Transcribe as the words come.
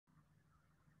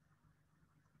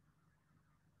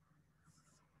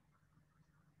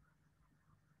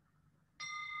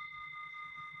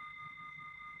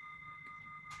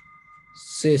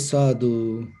Say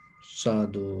sadhu,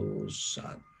 sadhu,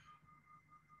 sadhu.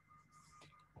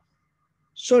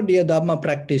 So, dear Dharma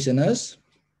practitioners,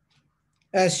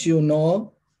 as you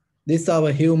know, this is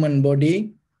our human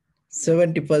body,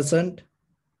 70%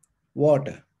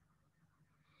 water.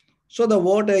 So, the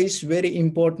water is very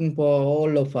important for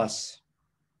all of us.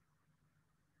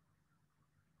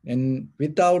 And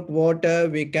without water,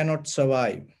 we cannot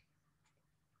survive.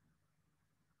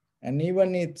 And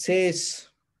even it says,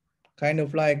 kind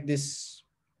of like this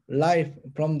life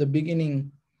from the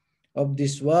beginning of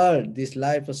this world, this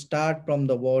life start from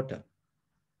the water.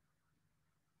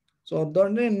 So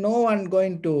no one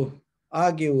going to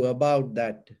argue about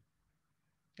that.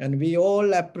 And we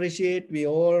all appreciate, we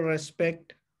all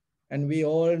respect, and we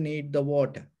all need the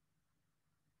water.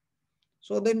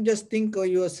 So then just think of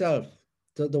yourself.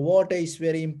 So the water is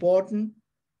very important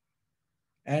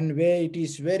and where it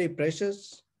is very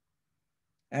precious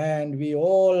and we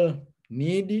all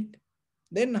need it.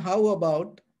 Then how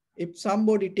about if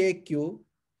somebody take you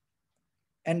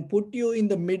and put you in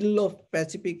the middle of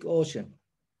Pacific Ocean?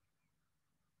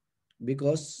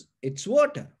 Because it's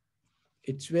water.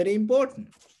 It's very important.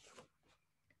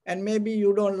 And maybe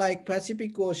you don't like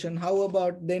Pacific Ocean. How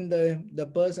about then the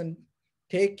person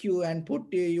take you and put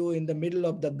you in the middle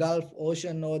of the Gulf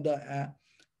Ocean or the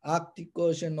Arctic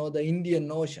Ocean or the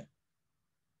Indian Ocean?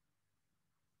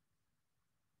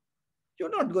 You're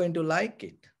not going to like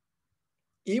it.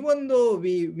 Even though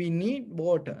we need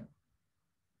water,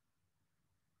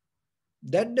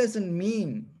 that doesn't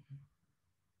mean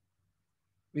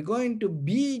we're going to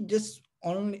be just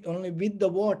only with the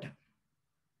water.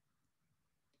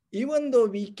 Even though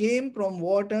we came from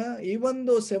water, even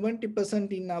though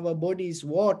 70% in our body is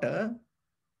water,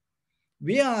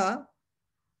 we are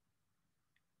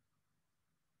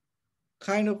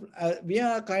kind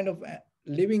of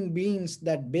living beings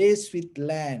that base with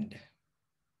land.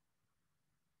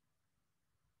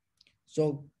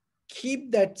 So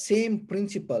keep that same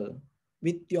principle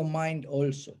with your mind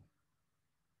also.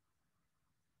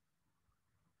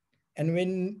 And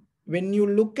when you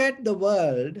look at the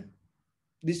world,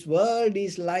 this world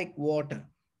is like water.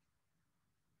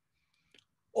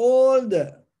 All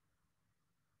the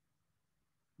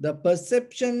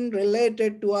perception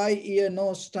related to eye, ear,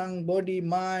 nose, tongue, body,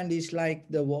 mind is like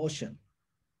the ocean.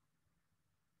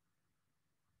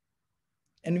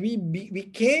 And we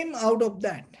came out of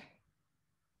that.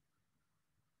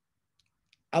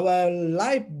 Our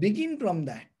life begins from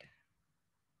that,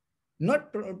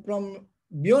 not from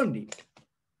beyond it.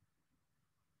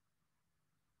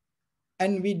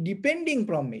 And we depending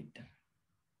from it.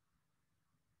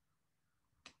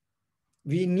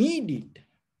 We need it.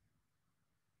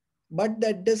 But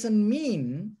that doesn't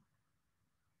mean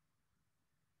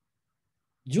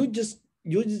you just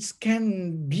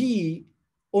can be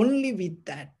only with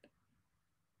that.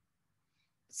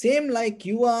 Same like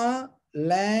you are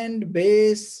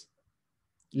land-based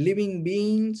living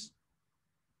beings.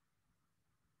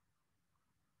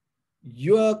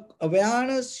 Your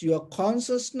awareness, your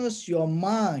consciousness, your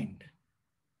mind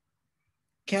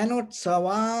cannot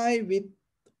survive with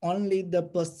only the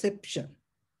perception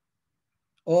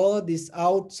or this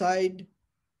outside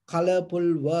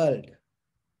colorful world.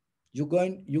 You're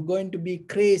going to be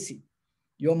crazy.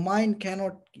 Your mind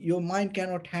cannot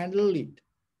handle it.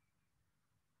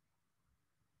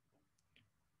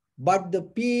 But the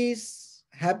peace,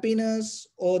 happiness,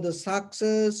 or the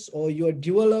success, or your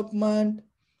development,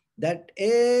 that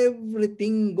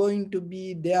everything going to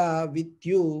be there with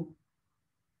you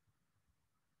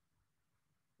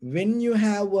when you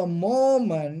have a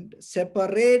moment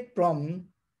separate from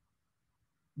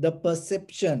the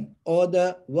perception or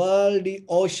the worldly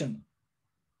ocean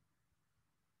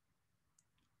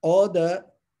or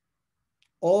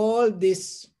all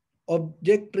this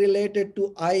object related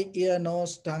to eye, ear,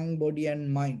 nose, tongue, body,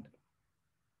 and mind.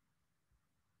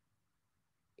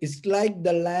 It's like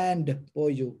the land for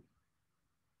you.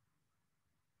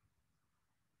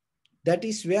 That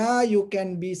is where you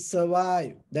can be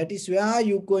survive. That is where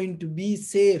you're going to be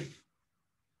safe.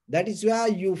 That is where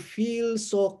you feel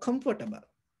so comfortable.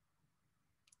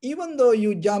 Even though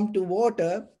you jump to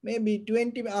water, maybe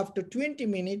after 20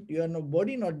 minutes, your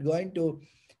body not going to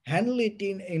handle it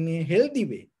in a healthy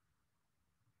way.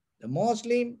 The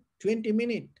mostly 20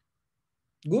 minutes,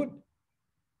 good.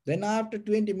 Then after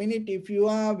 20 minutes, if you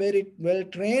are a very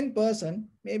well-trained person,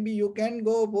 maybe you can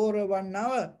go for 1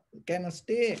 hour, you can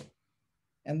stay.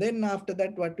 And then after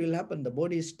that, what will happen? The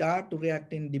body start to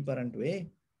react in different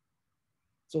way.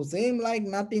 So same like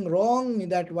nothing wrong in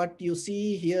that what you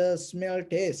see, hear, smell,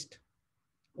 taste,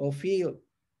 or feel,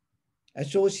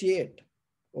 associate,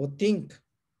 or think.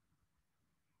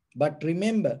 But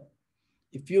remember,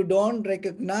 if you don't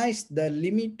recognize the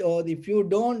limit, or if you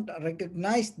don't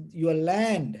recognize your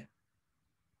land,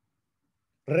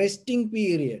 resting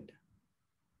period,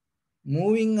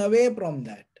 moving away from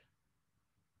that,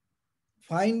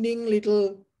 finding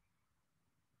little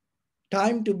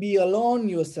time to be alone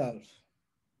yourself,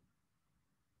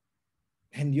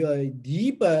 and your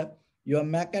deeper, your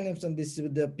mechanism, this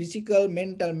is the physical,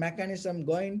 mental mechanism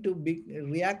going to be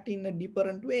react in a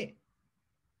different way.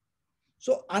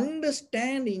 So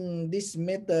understanding this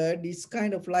method is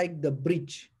kind of like the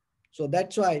bridge. So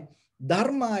that's why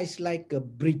Dharma is like a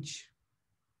bridge.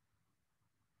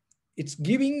 It's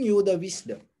giving you the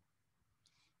wisdom.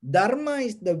 Dharma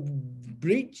is the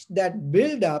bridge that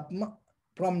build up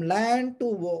from land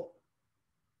to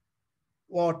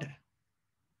water.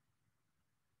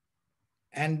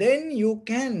 And then you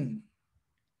can,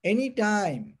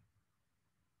 anytime,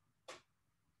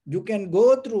 you can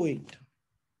go through it.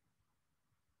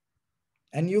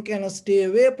 And you can stay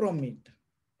away from it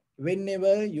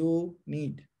whenever you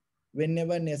need,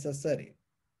 whenever necessary.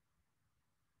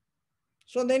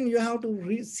 So then you have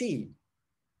to see,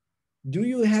 do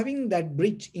you having that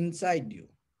bridge inside you?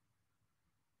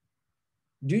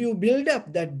 Do you build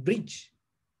up that bridge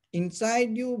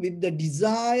inside you with the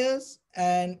desires,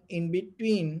 and in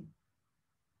between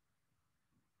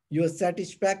your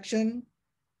satisfaction,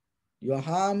 your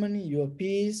harmony, your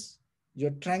peace,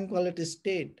 your tranquility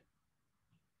state?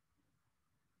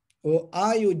 Or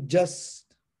are you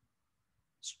just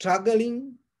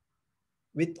struggling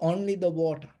with only the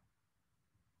water?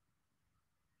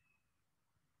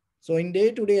 So in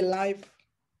day-to-day life,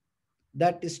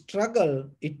 that struggle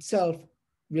itself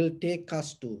will take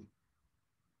us to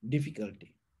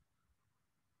difficulty.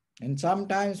 And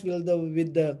sometimes with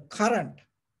the current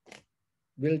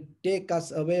will take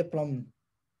us away from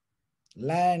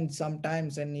land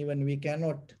sometimes, and even we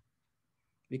cannot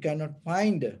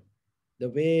find the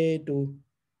way to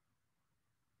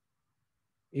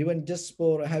even just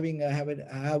for have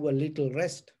a little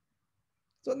rest.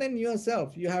 So then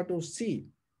yourself, you have to see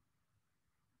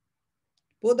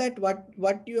for that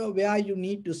where you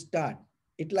need to start.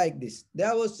 It like this.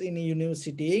 There was in a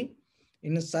university,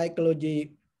 in a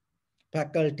psychology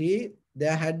faculty, they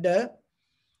had a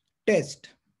test.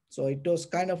 So it was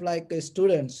kind of like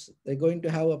students, they're going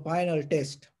to have a final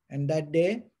test. And that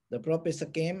day, the professor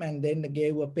came and then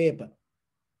gave a paper.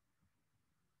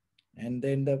 And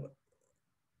then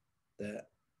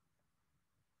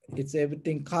it's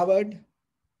everything covered.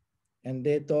 And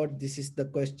they thought this is the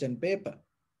question paper.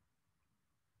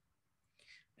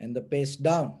 And the page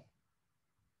down.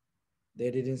 They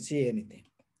didn't see anything.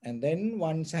 And then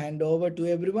once hand over to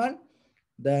everyone,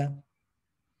 the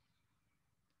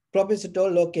professor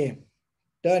told, okay,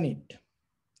 turn it.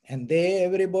 And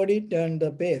everybody turned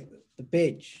the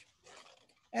page.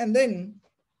 And then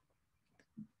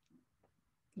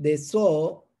they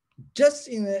saw just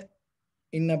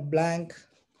in a blank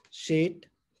sheet,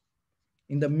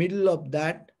 in the middle of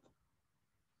that,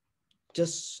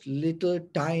 just little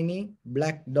tiny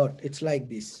black dot. It's like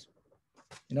this.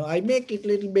 I make it a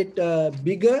little bit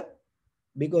bigger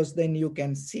because then you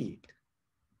can see it.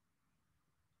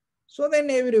 So then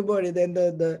everybody, then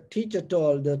the teacher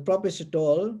told, the professor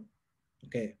told,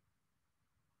 okay,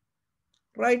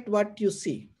 write what you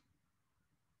see.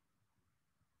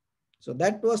 So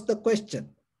that was the question.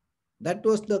 That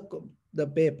was the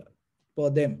paper for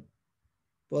them,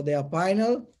 for their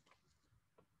final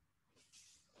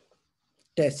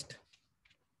test.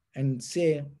 And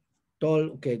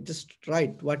told, okay, just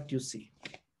write what you see.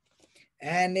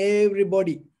 And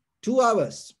everybody, 2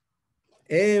 hours,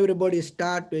 everybody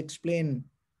start to explain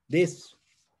this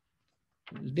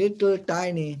little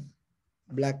tiny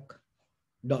black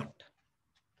dot.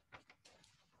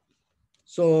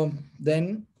 So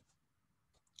then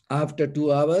after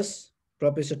 2 hours,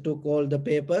 professor took all the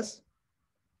papers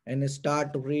and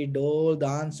start to read all the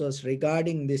answers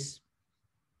regarding this.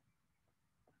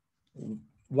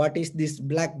 What is this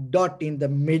black dot in the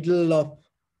middle of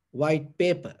white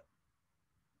paper?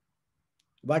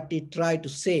 What he tried to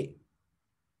say.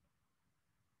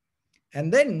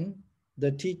 And then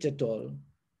the teacher told,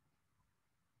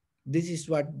 this is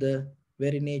what the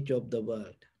very nature of the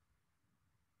world.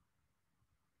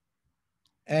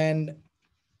 And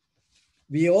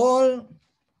we all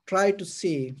try to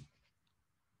see,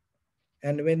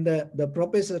 and when the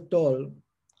professor told,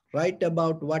 write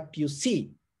about what you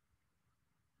see.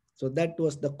 So that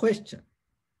was the question.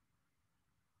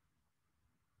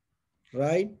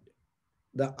 Write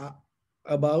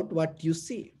about what you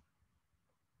see.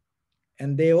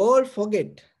 And they all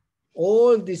forget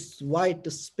all this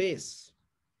white space.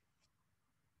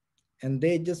 And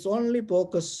they just only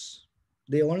focus,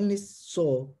 they only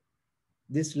saw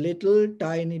this little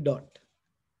tiny dot.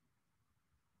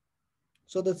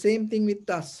 So the same thing with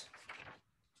us.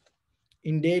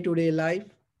 In day-to-day life,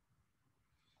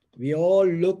 we all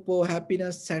look for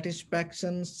happiness,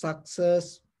 satisfaction,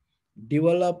 success,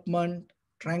 development,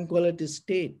 tranquility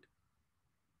state.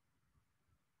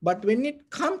 But when it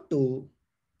comes to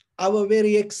our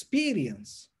very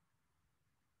experience,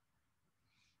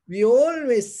 we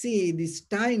always see these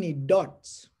tiny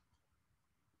dots,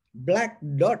 black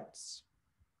dots,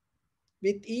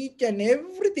 with each and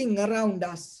everything around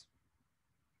us,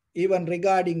 even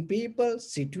regarding people,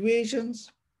 situations,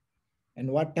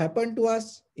 and what happened to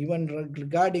us, even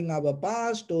regarding our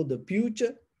past or the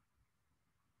future.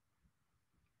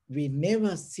 We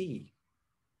never see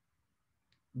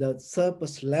the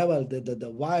surface level, the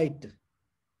white,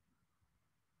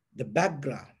 the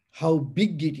background, how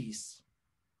big it is,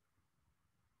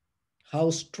 how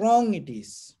strong it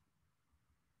is,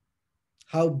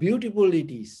 how beautiful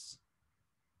it is,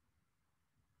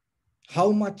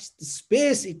 how much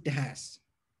space it has.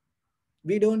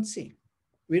 We don't see,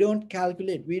 we don't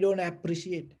calculate, we don't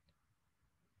appreciate.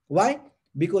 Why?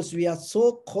 Because we are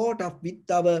so caught up with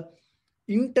our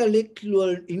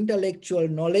intellectual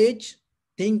knowledge,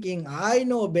 thinking I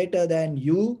know better than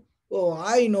you, oh,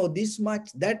 I know this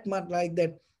much, that much, like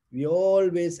that. We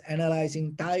always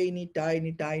analyzing tiny,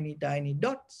 tiny, tiny, tiny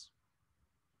dots.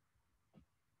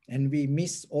 And we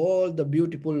miss all the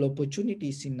beautiful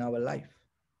opportunities in our life.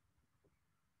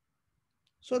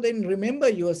 So then remember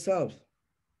yourself.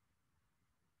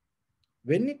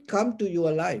 When it comes to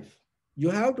your life, you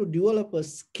have to develop a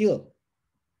skill.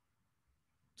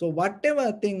 So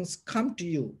whatever things come to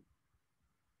you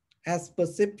as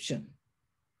perception,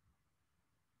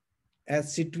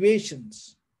 as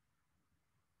situations,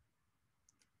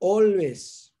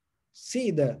 always see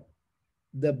the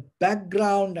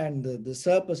background and the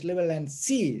surface level and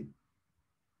see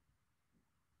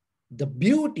the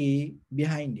beauty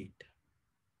behind it.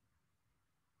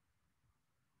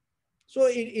 So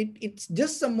it's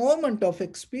just a moment of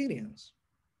experience.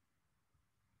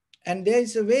 And there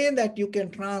is a way that you can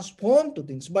transform to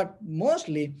things, but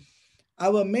mostly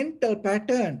our mental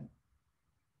pattern,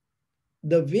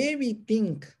 the way we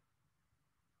think,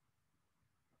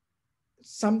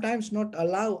 sometimes not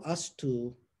allow us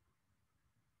to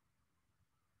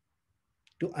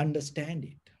understand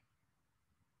it.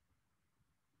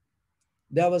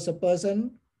 There was a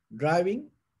person driving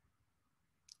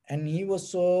and he was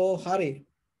so hurried,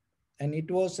 and it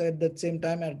was at the same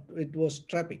time it was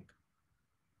traffic.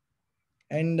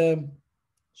 And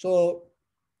so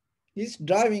he's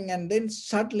driving, and then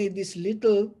suddenly this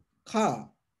little car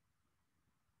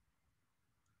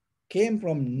came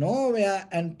from nowhere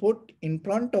and put in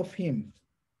front of him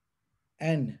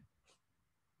and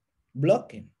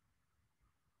blocked him.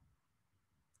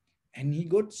 And he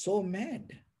got so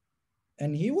mad.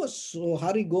 And he was so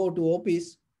hurry go to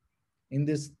office in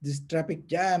this traffic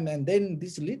jam. And then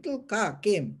this little car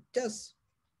came just,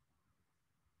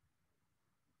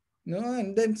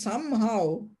 and then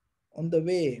somehow on the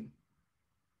way,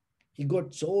 he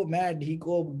got so mad, he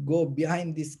go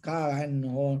behind this car and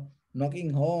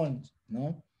knocking horns,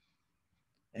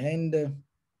 And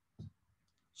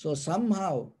so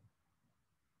somehow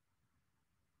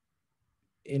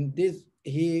in this,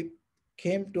 he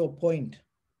came to a point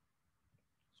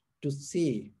to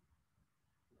see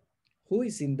who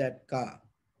is in that car.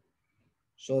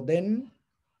 So then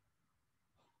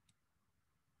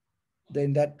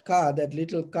that car, that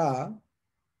little car,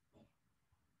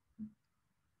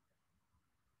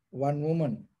 one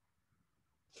woman,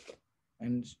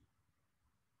 and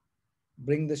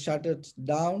bring the shutters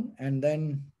down and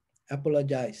then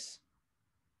apologize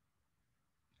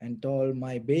and told,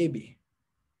 my baby,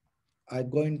 I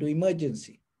go into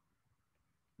emergency.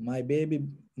 My baby,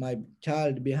 my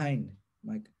child behind.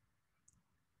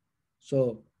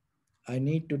 So I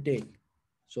need to take.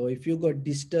 So if you got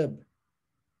disturbed,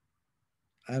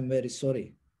 I'm very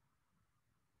sorry.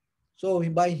 So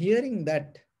by hearing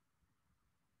that,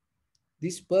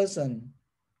 this person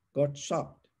got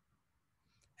shocked.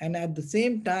 And at the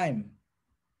same time,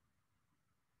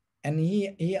 and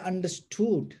he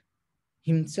understood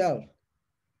himself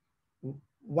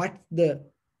what the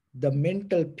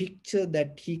mental picture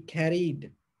that he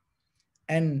carried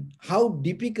and how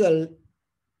difficult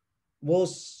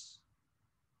was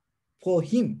for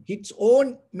him, its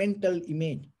own mental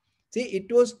image. See,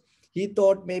 he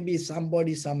thought maybe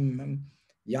somebody, some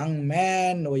young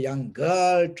man or young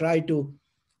girl try to,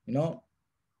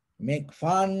 make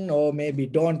fun or maybe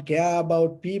don't care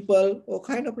about people or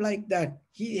kind of like that.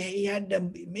 He had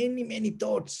many, many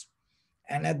thoughts.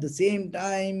 And at the same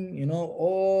time,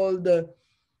 all the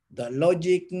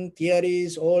logic,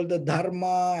 theories, all the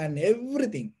dharma and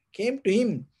everything came to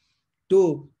him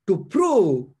to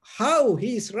prove how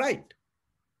he is right.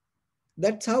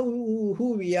 That's how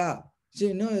who we are.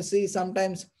 So, see,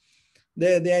 sometimes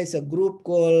there is a group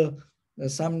called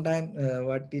sometime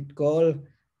what it called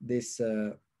this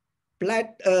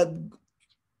flat earth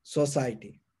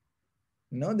society.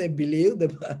 They believe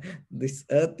that this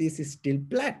earth is still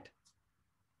flat.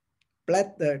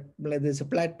 There's a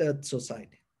flat earth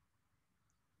society.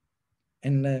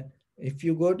 And if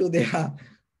you go to their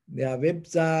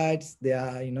websites,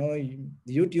 their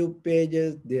YouTube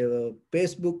pages, their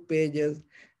Facebook pages,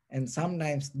 and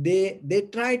sometimes they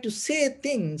try to say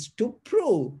things to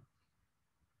prove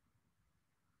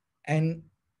and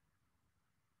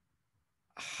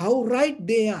how right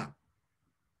they are.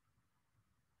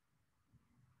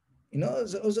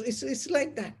 So it's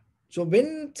like that. So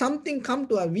when something come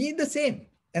to us, we the same.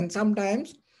 And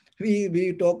sometimes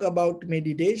we talk about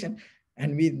meditation,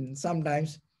 and we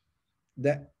sometimes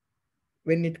that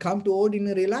when it comes to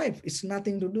ordinary life, it's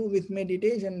nothing to do with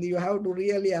meditation. You have to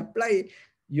really apply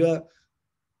your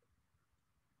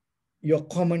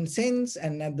common sense,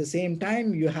 and at the same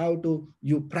time you have to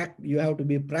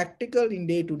be practical in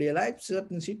day-to-day life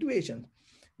certain situations.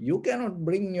 You cannot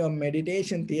bring your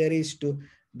meditation theories to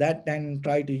that and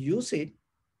try to use it.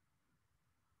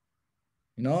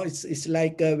 It's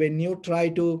like when you try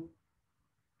to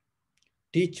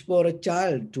teach for a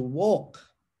child to walk.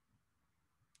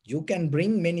 You can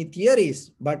bring many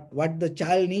theories, but what the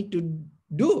child need to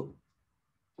do?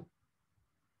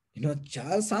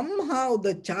 Somehow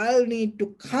the child need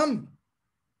to come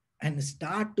and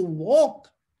start to walk.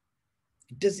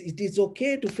 It is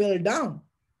okay to fall down.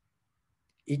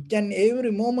 Each and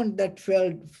every moment that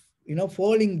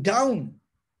falling down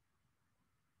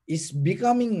is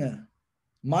becoming a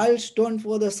milestone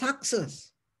for the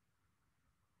success,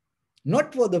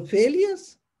 not for the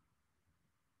failures.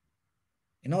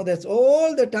 That's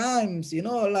all the times,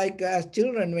 like as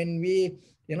children, when we,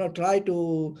 try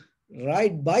to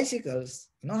ride bicycles,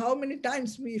 how many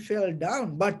times we fell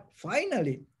down. But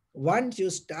finally, once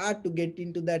you start to get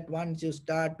into that, once you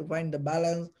start to find the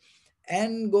balance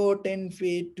and go 10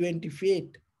 feet, 20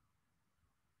 feet,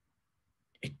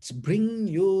 it's bring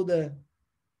you the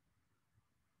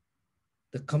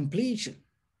completion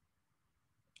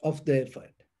of the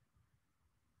effort.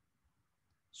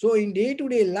 So in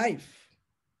day-to-day life,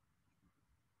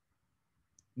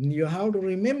 you have to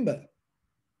remember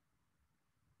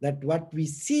that what we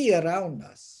see around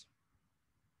us,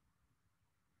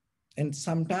 and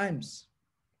sometimes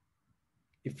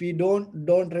if we don't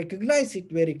recognize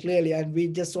it very clearly and we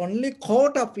just only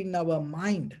caught up in our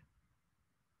mind,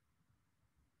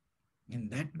 and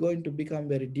that's going to become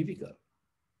very difficult.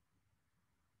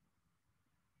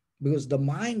 Because the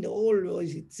mind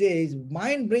always, it says,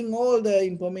 mind bring all the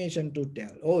information to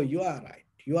tell, oh, you are right,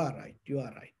 you are right, you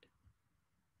are right.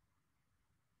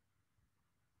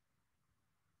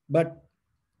 But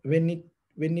when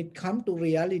it comes to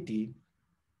reality,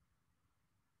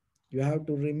 you have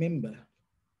to remember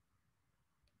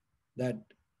that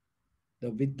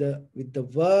with the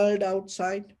world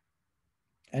outside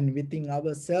and within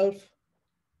ourselves,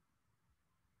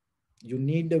 you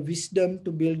need the wisdom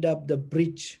to build up the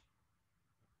bridge,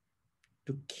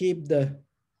 to keep the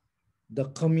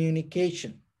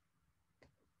communication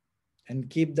and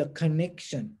keep the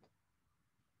connection.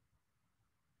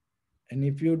 And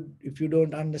if you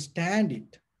don't understand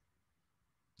it,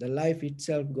 the life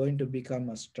itself going to become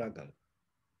a struggle.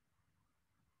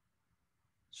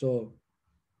 So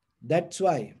that's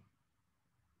why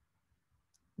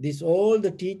all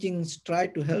the teachings try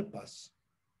to help us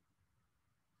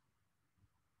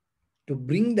to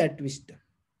bring that wisdom.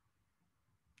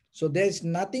 So there's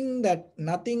nothing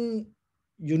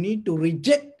you need to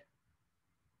reject.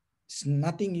 It's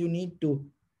nothing you need to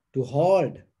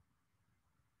hold.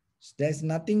 There's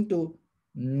nothing to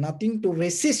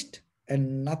resist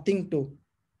and nothing to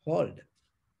hold.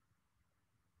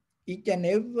 Each and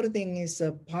everything is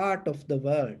a part of the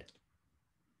world.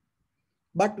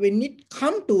 But when it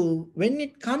come to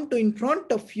in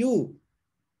front of you,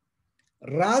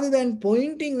 rather than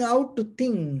pointing out to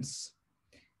things,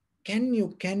 can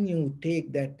you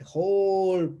take that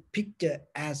whole picture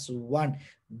as one?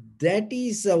 That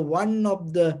is one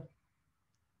of the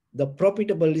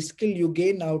profitable skill you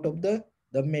gain out of the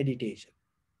meditation.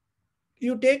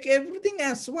 You take everything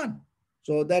as one.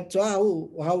 So that's how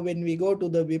when we go to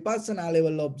the vipassana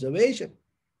level observation,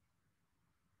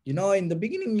 in the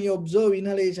beginning you observe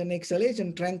inhalation,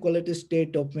 exhalation, tranquility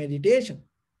state of meditation.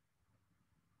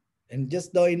 And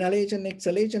just the inhalation,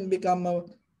 exhalation become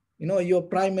your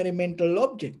primary mental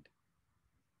object.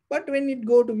 But when it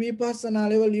go to vipassana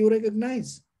level, you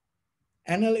recognize,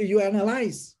 you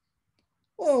analyze.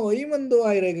 Oh, even though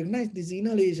I recognize this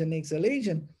inhalation,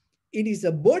 exhalation, it is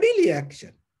a bodily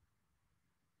action.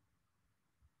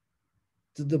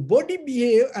 So the body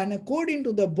behave, and according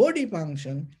to the body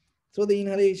function, so the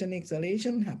inhalation,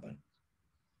 exhalation happen.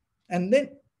 And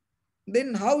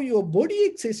then how your body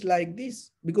exists like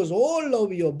this? Because all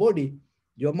of your body,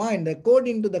 your mind,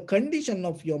 according to the condition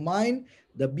of your mind,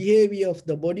 the behavior of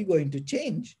the body going to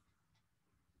change.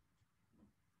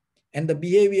 And the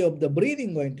behavior of the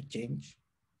breathing going to change.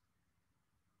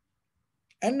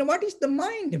 And what is the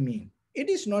mind mean? It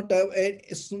is not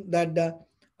that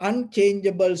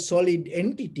unchangeable solid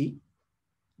entity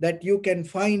that you can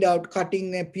find out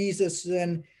cutting pieces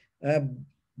and uh,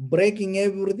 breaking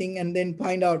everything and then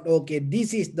find out, okay,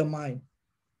 this is the mind.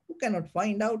 You cannot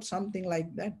find out something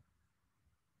like that.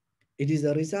 It is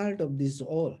a result of this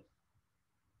all.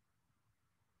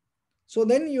 So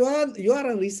then you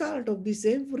are a result of this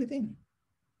everything.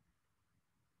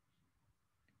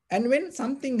 And when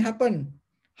something happen,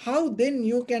 how then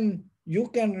you can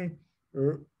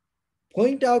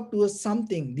point out to us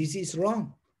something, this is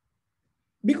wrong.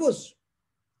 Because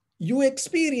you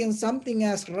experience something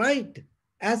as right,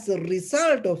 as a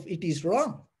result of it is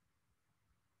wrong.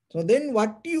 So then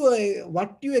what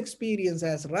you experience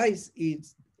as right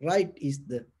is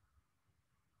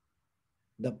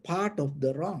the part of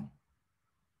the wrong.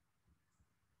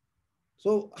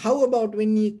 So how about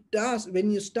when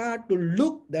you start to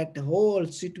look that whole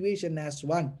situation as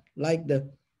one, like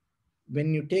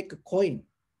when you take a coin,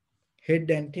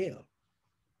 head and tail,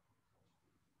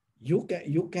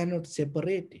 you cannot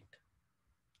separate it,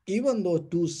 even though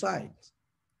two sides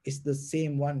is the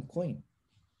same one coin.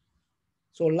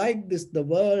 So like this, the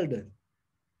world,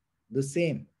 the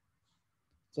same.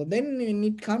 So then when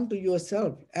it come to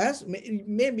yourself, as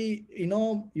maybe,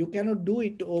 you cannot do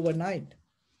it overnight,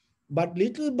 but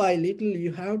little by little,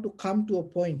 you have to come to a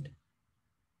point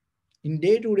in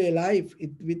day-to-day life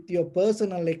with your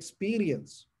personal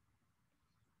experience,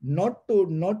 not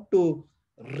to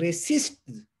resist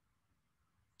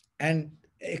and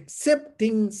accept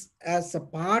things as a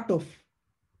part of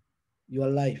your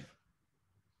life,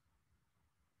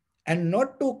 and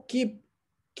not to keep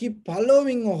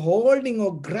following or holding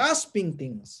or grasping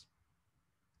things,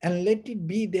 and let it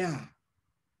be there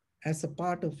as a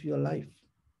part of your life.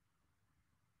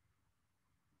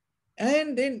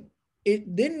 And then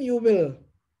you will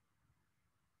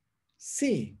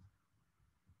see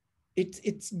it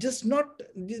is just not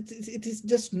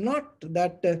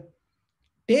that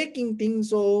taking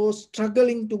things or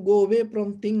struggling to go away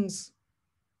from things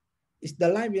is the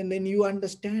life, and then you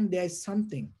understand there is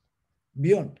something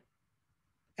beyond.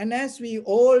 And as we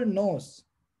all knows,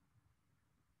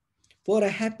 for a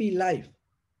happy life,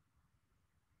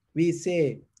 we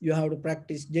say you have to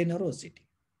practice generosity.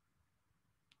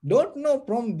 Don't know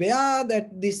from where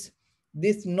that this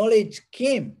knowledge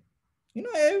came.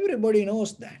 Everybody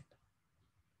knows that.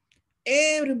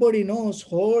 Everybody knows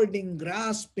holding,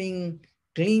 grasping,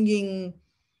 clinging,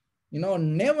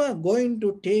 never going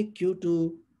to take you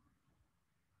to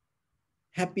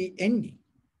happy ending.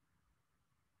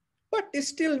 But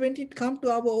still, when it comes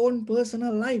to our own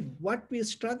personal life, what we are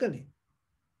struggling,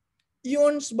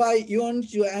 eons by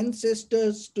eons, your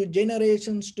ancestors to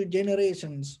generations,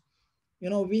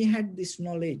 we had this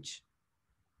knowledge.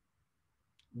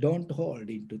 Don't hold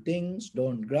into things,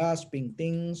 don't grasping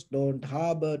things, don't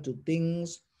harbor to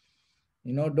things,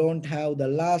 don't have the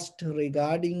lust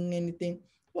regarding anything.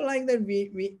 So like that,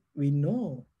 we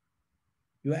know.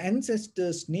 Your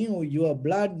ancestors knew, your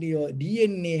blood, your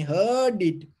DNA heard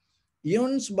it,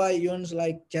 eons by eons,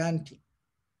 like chanting.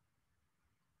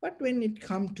 But when it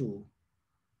comes to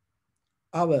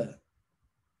our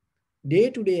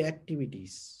day-to-day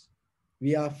activities,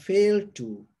 we are failed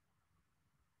to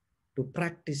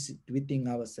practice it within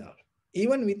ourselves,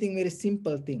 even within very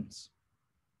simple things.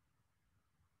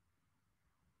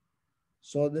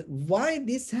 So why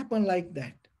this happen like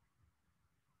that?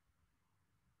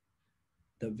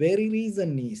 The very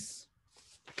reason is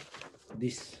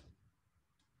this.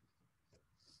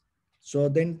 So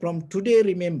then from today,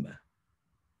 remember,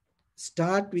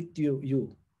 start with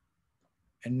you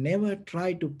and never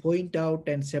try to point out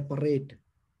and separate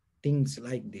things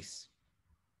like this.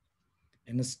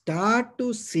 And start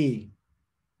to see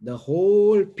the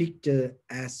whole picture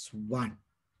as one.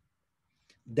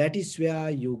 That is where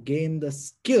you gain the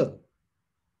skill,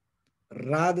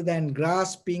 rather than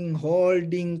grasping,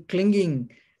 holding,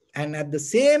 clinging, and at the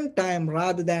same time,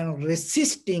 rather than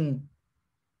resisting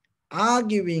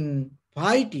arguing,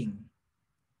 fighting.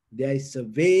 There is a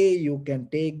way you can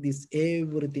take this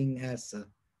everything as a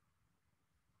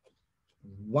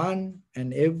one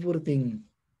and everything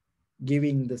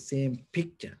giving the same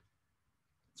picture.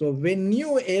 So when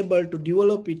you are able to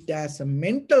develop it as a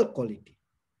mental quality,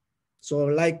 so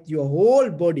like your whole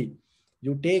body,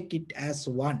 you take it as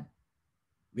one.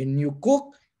 When you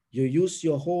cook, you use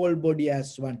your whole body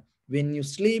as one. When you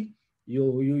sleep,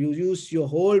 you use your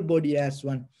whole body as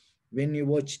one. When you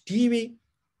watch TV,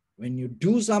 when you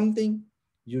do something,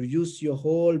 you use your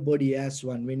whole body as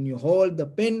one. When you hold the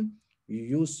pen, you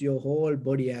use your whole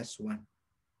body as one.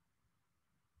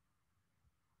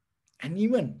 And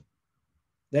even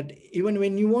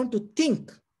when you want to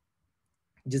think,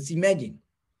 just imagine,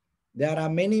 there are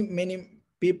many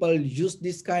people use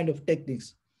this kind of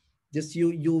techniques. Just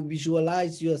you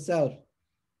visualize yourself,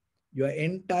 your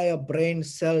entire brain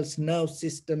cells, nerve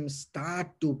system start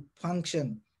to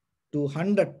function to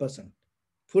 100%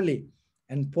 fully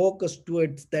and focus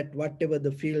towards that whatever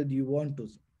the field you want to.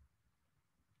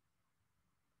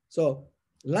 So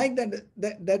like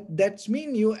that's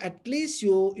mean you at least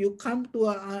you come to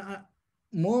a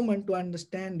moment to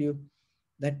understand you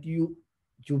that you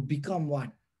become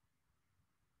one.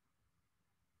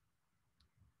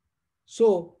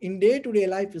 So in day-to-day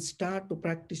life, you start to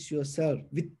practice yourself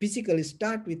with physically,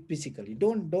 start with physically.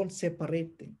 Don't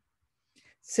separate things.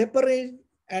 Separate,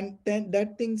 and then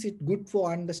that things is good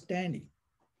for understanding,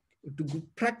 to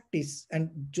practice and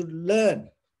to learn.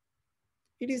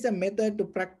 It is a method to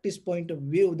practice point of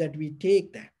view that we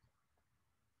take that.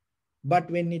 But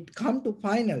when it come to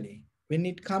finally, when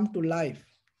it come to life,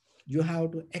 you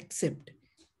have to accept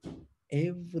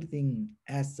everything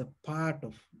as a part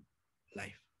of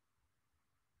life.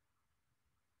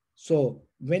 So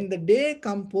when the day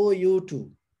come for you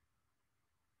to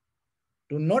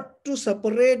not to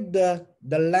separate the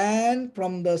land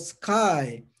from the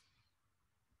sky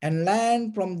and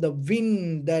land from the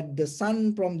wind, that the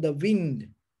sun from the wind,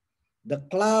 the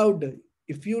cloud,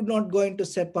 if you're not going to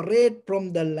separate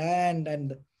from the land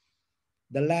and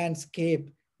the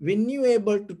landscape, when you're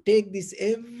able to take this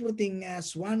everything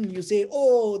as one, you say,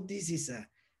 oh, this is a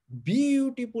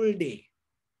beautiful day.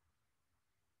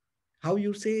 How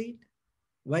you say it?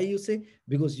 Why you say?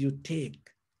 Because you take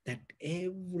that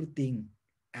everything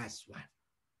as one.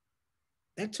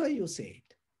 That's why you say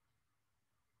it.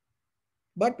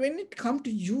 But when it comes to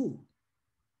you,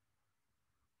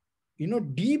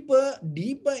 deeper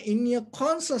in your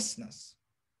consciousness,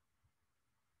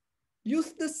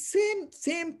 use the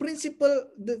same principle,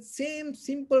 the same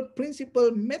simple principle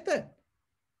method.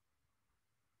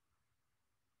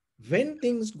 When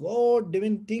things go,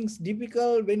 when things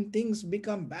difficult, when things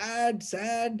become bad,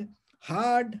 sad,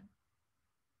 hard,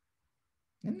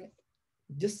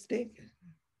 just take it.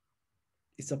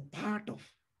 It's a part of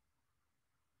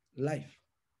life.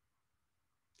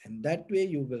 And that way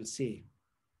you will see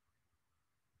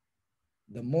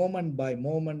the moment by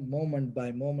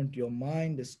moment, your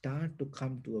mind start to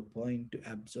come to a point to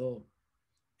absorb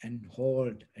and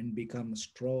hold and become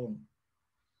strong.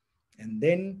 And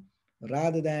then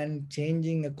rather than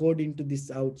changing according to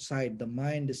this outside, the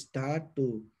mind start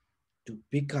to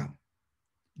become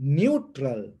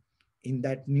neutral. In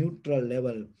that neutral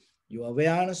level, your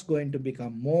awareness going to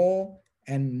become more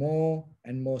and more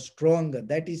and more stronger.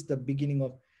 That is the beginning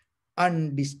of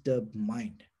undisturbed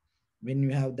mind. When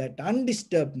you have that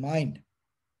undisturbed mind,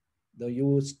 though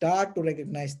you start to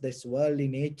recognize this worldly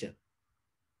nature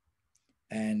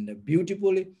and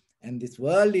beautifully, and this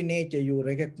worldly nature you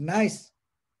recognize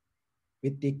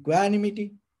with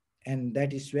equanimity, and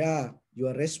that is where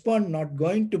your response not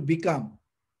going to become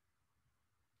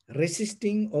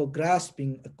resisting or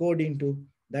grasping according to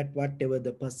that whatever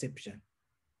the perception.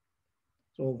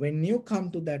 So when you come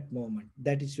to that moment,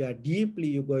 that is where deeply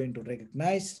you're going to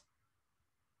recognize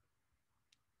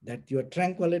that your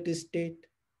tranquility state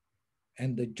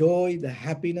and the joy, the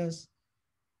happiness,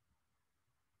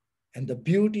 and the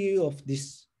beauty of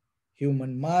this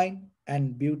human mind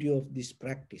and beauty of this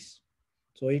practice.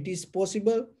 So it is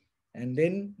possible. And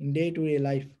then in day-to-day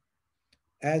life,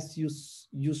 as you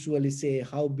usually say,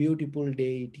 how beautiful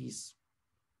day it is.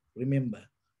 Remember,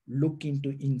 look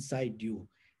into inside you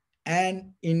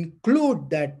and include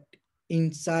that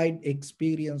inside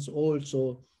experience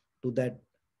also to that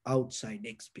outside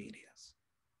experience.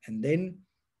 And then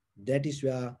that is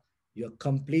where your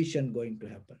completion going to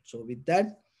happen. So with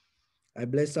that, I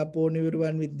bless upon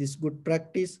everyone with this good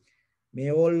practice.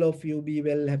 May all of you be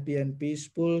well, happy and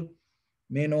peaceful.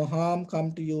 May no harm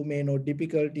come to you. May no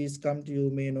difficulties come to you.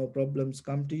 May no problems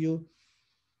come to you.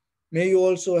 May you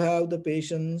also have the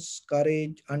patience,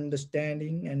 courage,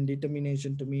 understanding, and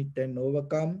determination to meet and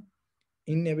overcome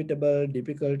inevitable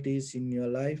difficulties in your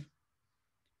life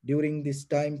during this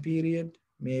time period.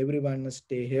 May everyone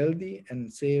stay healthy and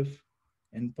safe.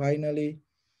 And finally,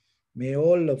 may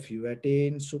all of you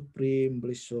attain supreme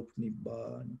bliss of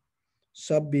Nibbana.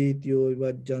 Sabbityo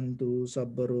vajjantu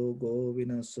sabbarogo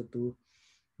vinasatu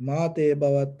mate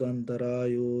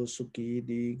bhavatvantarayo sukhi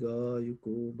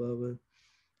digayuko bhava.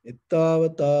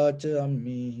 Ittavatacha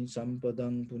ammi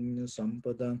sampadang punya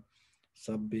sampadang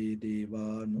sabbe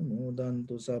deva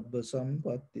numodantu sabba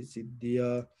sampatti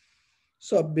siddhya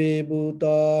sabbe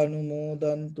bhuta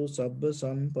numodantu sabba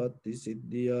sampatti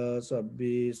siddhya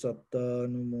sabbe satta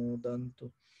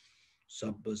numodantu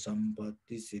sabba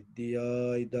sampatti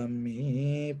siddhya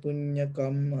idammi punya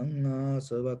kammang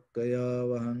asavakkaya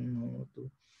vahang hotu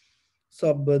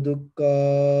sabba dukkha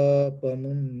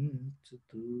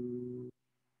pamuncatu.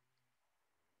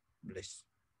 Bless.